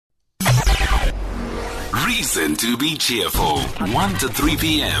Reason to be cheerful. 1 to 3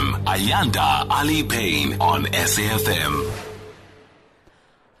 p.m. Ayanda Ali Payne on SAFM.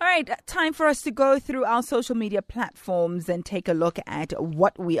 All right, time for us to go through our social media platforms and take a look at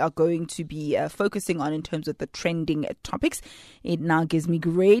what we are going to be focusing on in terms of the trending topics. It now gives me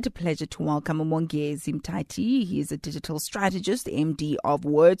great pleasure to welcome Mongezi Mtati. He is a digital strategist, MD of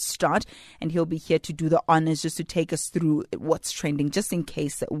WordStart, and he'll be here to do the honors just to take us through what's trending, just in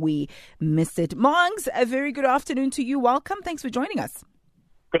case we missed it. Mongs, a very good afternoon to you. Welcome. Thanks for joining us.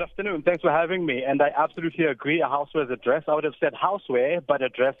 Good afternoon. Thanks for having me. And I absolutely agree. A houseware is a dress. I would have said houseware, but a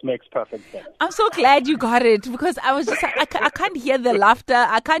dress makes perfect sense. I'm so glad you got it, because I was just, I can't hear the laughter.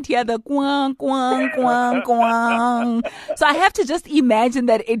 I can't hear the quang, quang, quang, quang. So I have to just imagine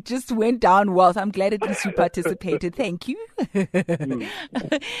that it just went down well. So I'm glad at least you participated. Thank you.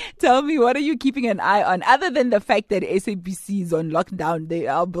 Tell me, what are you keeping an eye on? Other than the fact that SABC is on lockdown,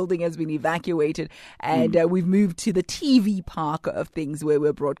 our building has been evacuated, and we've moved to the TV park of things where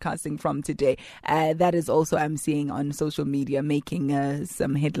we're broadcasting from today. That is also, I'm seeing on social media, making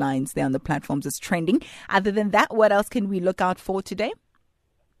some headlines there on the platforms as trending. Other than that, what else can we look out for today?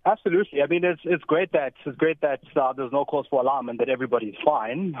 Absolutely. I mean, it's great that there's no cause for alarm and that everybody's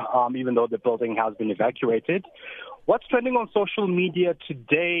fine, even though the building has been evacuated. What's trending on social media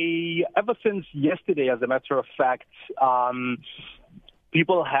today, ever since yesterday, as a matter of fact,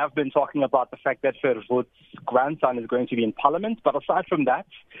 people have been talking about the fact that Verwoerd's grandson is going to be in Parliament. But aside from that,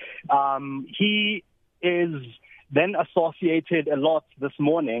 he is then associated a lot this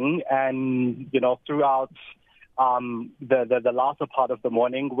morning and, throughout the latter part of the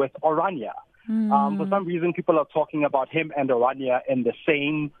morning with Orania. For some reason, people are talking about him and Orania in the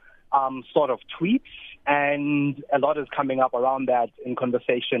same sort of tweets, and a lot is coming up around that in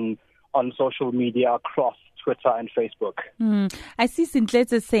conversation on social media across Twitter and Facebook. I see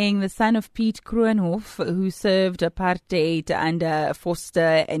Sintletsa saying the son of Piet Kruenhof, who served apartheid under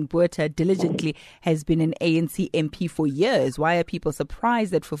Foster and Botha diligently, has been an ANC MP for years. Why are people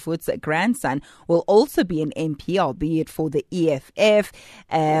surprised that Verwoerd's grandson will also be an MP, albeit for the EFF?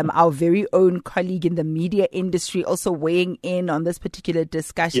 Our very own colleague in the media industry also weighing in on this particular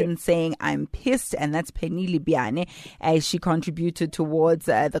discussion, saying, I'm pissed, and that's Penile Biane, as she contributed towards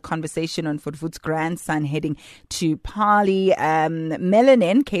the conversation on Verwoerd's grandson heading to Pali.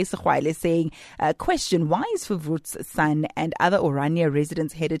 Melanin Kesachwaile saying, question, why is Verwoerd's son and other Orania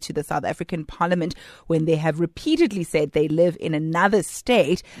residents headed to the South African Parliament when they have repeatedly said they live in another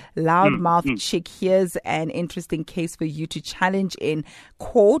state? Loudmouth chick, here's an interesting case for you to challenge in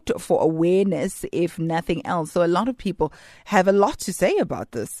court for awareness, if nothing else. So a lot of people have a lot to say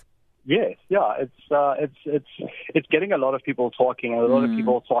about this. Yes, yeah, it's getting a lot of people talking, and a lot of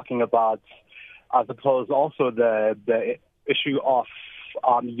people talking about, I suppose, also the issue of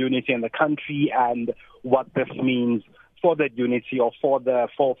unity in the country and what this means for that unity or for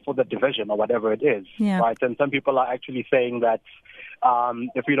the division or whatever it is, right? And some people are actually saying that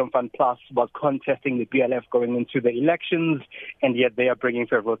the Freedom Fund Plus was contesting the BLF going into the elections, and yet they are bringing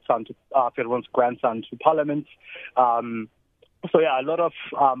Verwoerd's grandson to Parliament. So, a lot of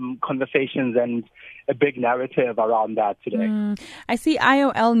conversations and a big narrative around that today. I see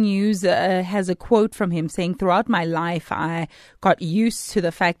IOL News has a quote from him saying, throughout my life, I got used to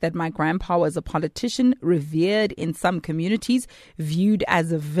the fact that my grandpa was a politician, revered in some communities, viewed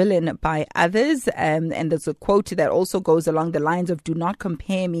as a villain by others. And there's a quote that also goes along the lines of, do not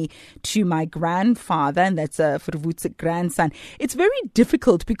compare me to my grandfather. And that's Verwoerd's grandson. It's very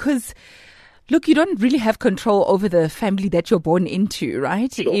difficult because, look, you don't really have control over the family that you're born into,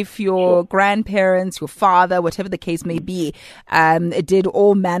 right? Sure. If your grandparents, your father, whatever the case may be, did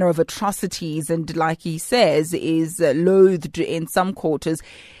all manner of atrocities and, like he says, is loathed in some quarters,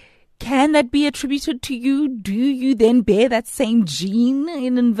 can that be attributed to you? Do you then bear that same gene,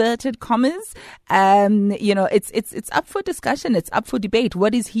 in inverted commas? It's up for discussion. It's up for debate.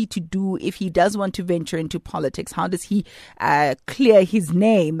 What is he to do if he does want to venture into politics? How does he clear his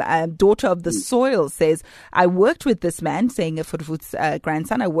name? Daughter of the Soil says, I worked with this man, saying Verwoerd's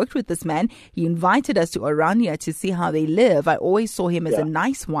grandson, I worked with this man. He invited us to Orania to see how they live. I always saw him as a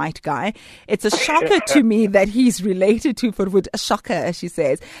nice white guy. It's a shocker to me that he's related to Verwoerd. A shocker, as she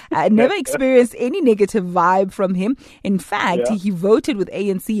says. Never experienced any negative vibe from him. In fact, he voted with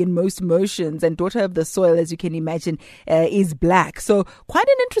ANC in most motions, and Daughter of the Soil, as you can imagine, is black. So quite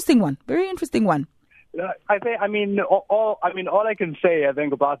an interesting one. Very interesting one. All I can say, I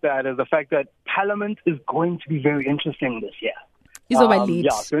think, about that is the fact that Parliament is going to be very interesting this year. It's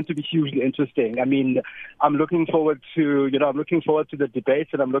going to be hugely interesting. I mean, I'm looking forward to the debates,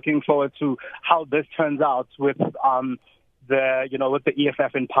 and I'm looking forward to how this turns out with with the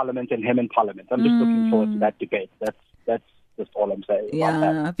EFF in Parliament and him in Parliament. I'm just looking forward to that debate. That's just all I'm saying.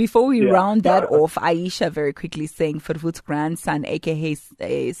 Yeah. Before we round that off, Aisha very quickly saying Verwoerd's grandson, aka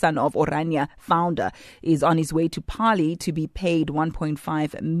son of Orania founder, is on his way to Pali to be paid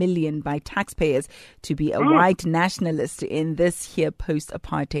 1.5 million by taxpayers to be a white nationalist in this here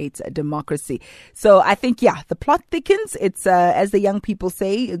post-apartheid democracy. So I think, the plot thickens. It's, as the young people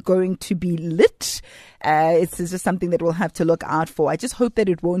say, going to be lit. It's just something that we'll have to look out for. I just hope that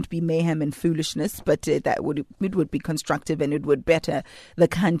it won't be mayhem and foolishness, but it would be constructive and it would better the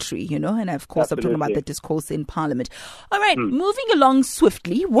country, And of course, I'm talking about the discourse in Parliament. All right, moving along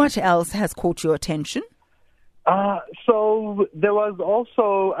swiftly, what else has caught your attention? So there was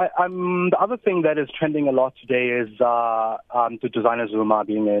also the other thing that is trending a lot today is the designer Zuma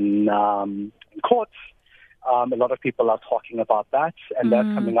being in court. A lot of people are talking about that, and that's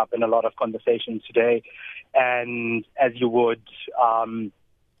coming up in a lot of conversations today. And as you would,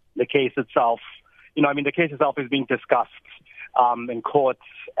 the case itself, the case itself is being discussed in courts,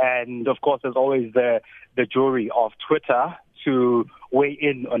 and of course, there's always the jury of Twitter to weigh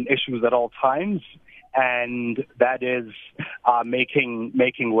in on issues at all times, and that is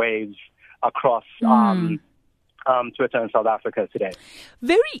making waves across Twitter in South Africa today.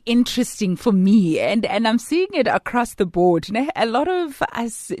 Very interesting for me, and I'm seeing it across the board. A lot of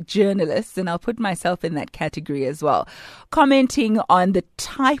us journalists, and I'll put myself in that category as well, commenting on the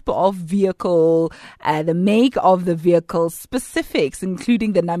type of vehicle, the make of the vehicle, specifics,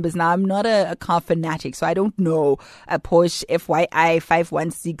 including the numbers. Now, I'm not a car fanatic, so I don't know a Porsche FYI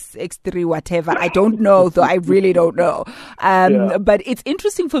 516 X3 whatever. I don't know, though. I really don't know. But it's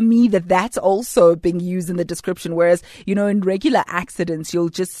interesting for me that that's also being used in the description. Whereas, in regular accidents, you'll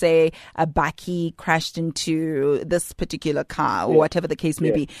just say a bakkie crashed into this particular car or whatever the case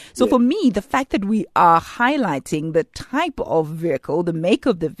may be. So for me, the fact that we are highlighting the type of vehicle, the make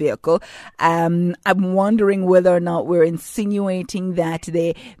of the vehicle, I'm wondering whether or not we're insinuating that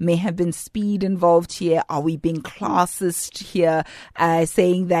there may have been speed involved here. Are we being classist here,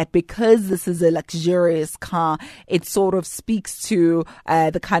 saying that because this is a luxurious car, it sort of speaks to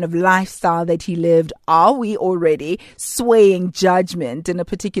the kind of lifestyle that he lived? Are we already swaying judgment in a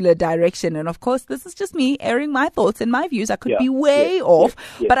particular direction? And of course, this is just me airing my thoughts and my views. I could be way off,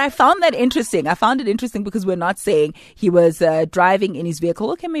 but I found that interesting. I found it interesting because we're not saying he was driving in his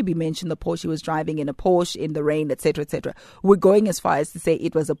vehicle. Okay, maybe mention the Porsche. He was driving in a Porsche in the rain, etc., etc. We're going as far as to say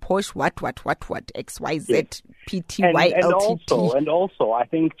it was a Porsche, what, XYZ, PTY, LTT. And also, I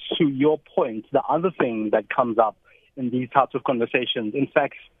think to your point, the other thing that comes up in these types of conversations, in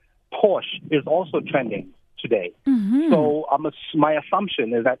fact, Porsche is also trending today. So my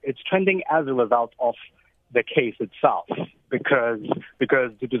assumption is that it's trending as a result of the case itself, because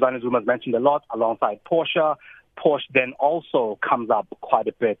the designer Zuma has mentioned a lot alongside Porsche. Porsche then also comes up quite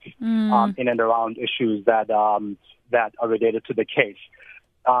a bit in and around issues that are related to the case.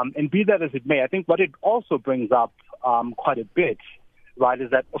 And be that as it may, I think what it also brings up quite a bit, right,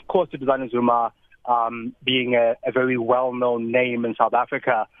 is that of course the designer Zuma being a very well-known name in South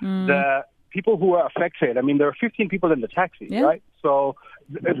Africa, the people who were affected, there are 15 people in the taxi, right? So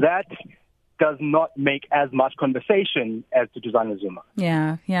that does not make as much conversation as the designer Zuma.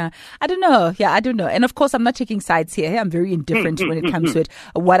 Yeah. I don't know. And of course, I'm not taking sides here. I'm very indifferent when it comes to it.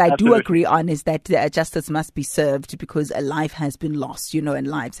 What I do agree on is that justice must be served because a life has been lost, and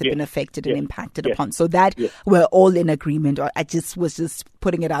lives have been affected and impacted upon. So that we're all in agreement. I was just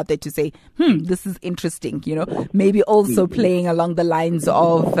putting it out there to say, this is interesting, maybe also playing along the lines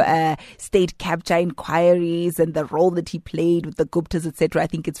of state capture inquiries and the role that he played with the Guptas, etc. I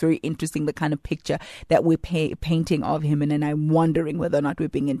think it's very interesting, the kind of picture that we're painting of him, and I'm wondering whether or not we're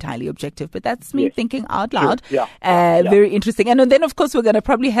being entirely objective. But that's me thinking out loud. Sure. Very interesting. And then, of course, we're going to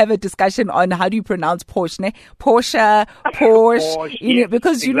probably have a discussion on how do you pronounce Porsche, Porsche,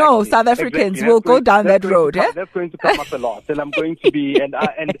 because South Africans will go down that road. That's going to come up a lot, and I'm going to be, and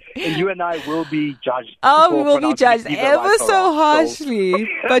you and I will be judged. Oh, we will be judged ever so harshly,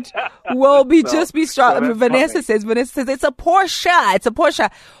 but we'll be just be strong. Vanessa says it's a Porsche. It's a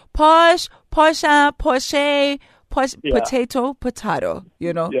Porsche. Porsche, potato,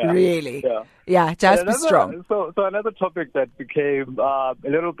 really. Yeah, just be strong. So another topic that became a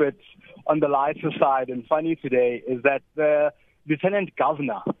little bit on the lighter side and funny today is that the Lieutenant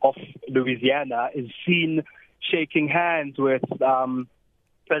Governor of Louisiana is seen shaking hands with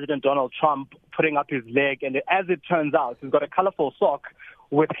President Donald Trump, putting up his leg, and as it turns out, he's got a colorful sock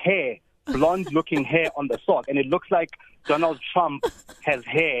with hair, blonde-looking hair on the sock, and it looks like Donald Trump has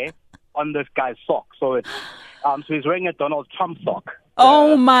hair on this guy's sock. So it's so he's wearing a Donald Trump sock.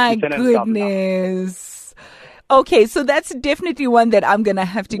 Oh my goodness. Okay, so that's definitely one that I'm going to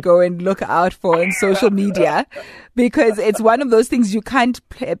have to go and look out for on social media, because it's one of those things you can't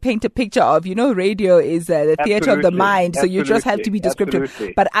paint a picture of. You know, radio is the theater of the mind, so you just have to be descriptive.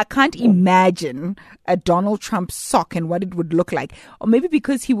 Absolutely. But I can't imagine a Donald Trump sock and what it would look like. Or maybe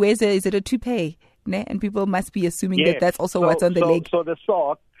because he wears is it a toupee? Ne? And people must be assuming that that's also what's on the leg. So the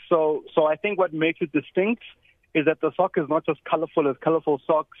sock, so I think what makes it distinct is that the sock is not just colorful as colorful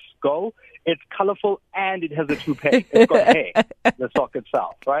socks go. It's colorful and it has a toupee. It's got hair, the sock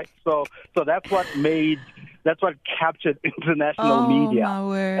itself, right? So that's what captured international media,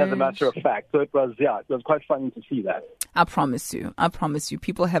 as a matter of fact. So it was quite funny to see that. I promise you,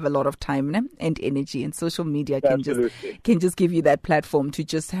 people have a lot of time and energy, and social media can just give you that platform to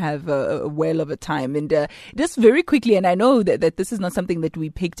just have a whale of a time. And just very quickly, and I know that this is not something that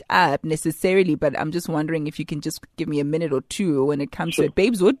we picked up necessarily, but I'm just wondering if you can just give me a minute or two when it comes to it.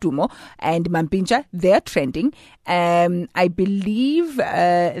 Babes Wodumo and Mampintsha, they're trending. I believe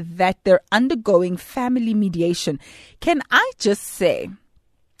that they're undergoing family mediation. Can I just say,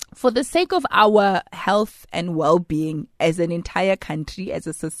 for the sake of our health and well-being as an entire country, as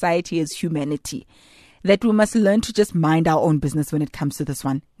a society, as humanity, that we must learn to just mind our own business when it comes to this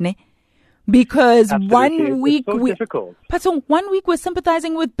one, ne? Because Absolutely. 1 week difficult. But so 1 week we're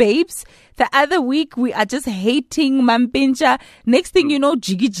sympathizing with babes, the other week we are just hating Mampintsha. Next thing you know,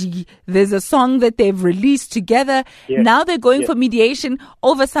 jiggy, there's a song that they've released together. Yes. Now they're going for mediation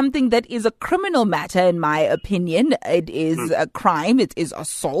over something that is a criminal matter, in my opinion. It is a crime, it is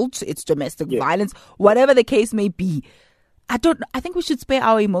assault, it's domestic violence, whatever the case may be. I think we should spare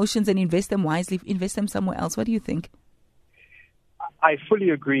our emotions and invest them wisely, invest them somewhere else. What do you think? I fully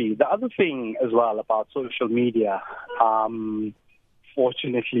agree. The other thing as well about social media,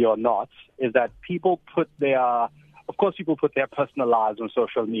 fortunately or not, is that people put their personal lives on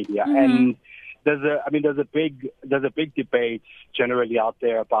social media, and there's a big debate generally out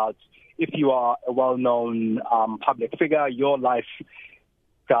there about if you are a well-known public figure, your life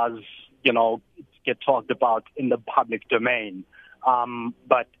does get talked about in the public domain,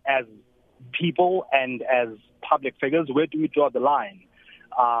 but as people and as public figures, where do we draw the line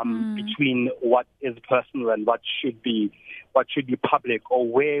between what is personal and what should be public, or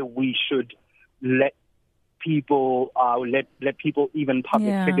where we should let people, even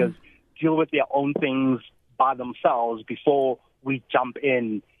public figures, deal with their own things by themselves before we jump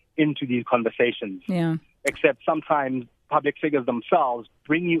into these conversations? Yeah. Except sometimes public figures themselves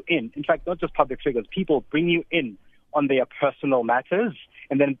bring you in. In fact, not just public figures, people bring you in on their personal matters,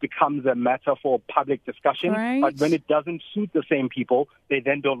 and then it becomes a matter for public discussion. Right. But when it doesn't suit the same people, they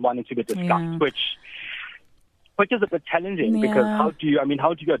then don't want it to be discussed, which is a bit challenging, because how do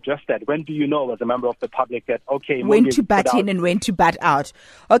you address that? When do you know as a member of the public that, okay, when to butt in and when to butt out?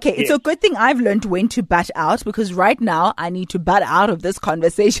 Okay, It's a good thing I've learned when to butt out, because right now I need to butt out of this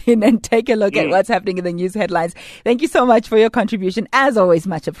conversation and take a look at what's happening in the news headlines. Thank you so much for your contribution. As always,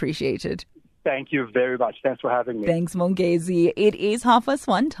 much appreciated. Thank you very much. Thanks for having me. Thanks, Mongezi. It is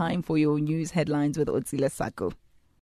 1:30, time for your news headlines with Otsile Sako.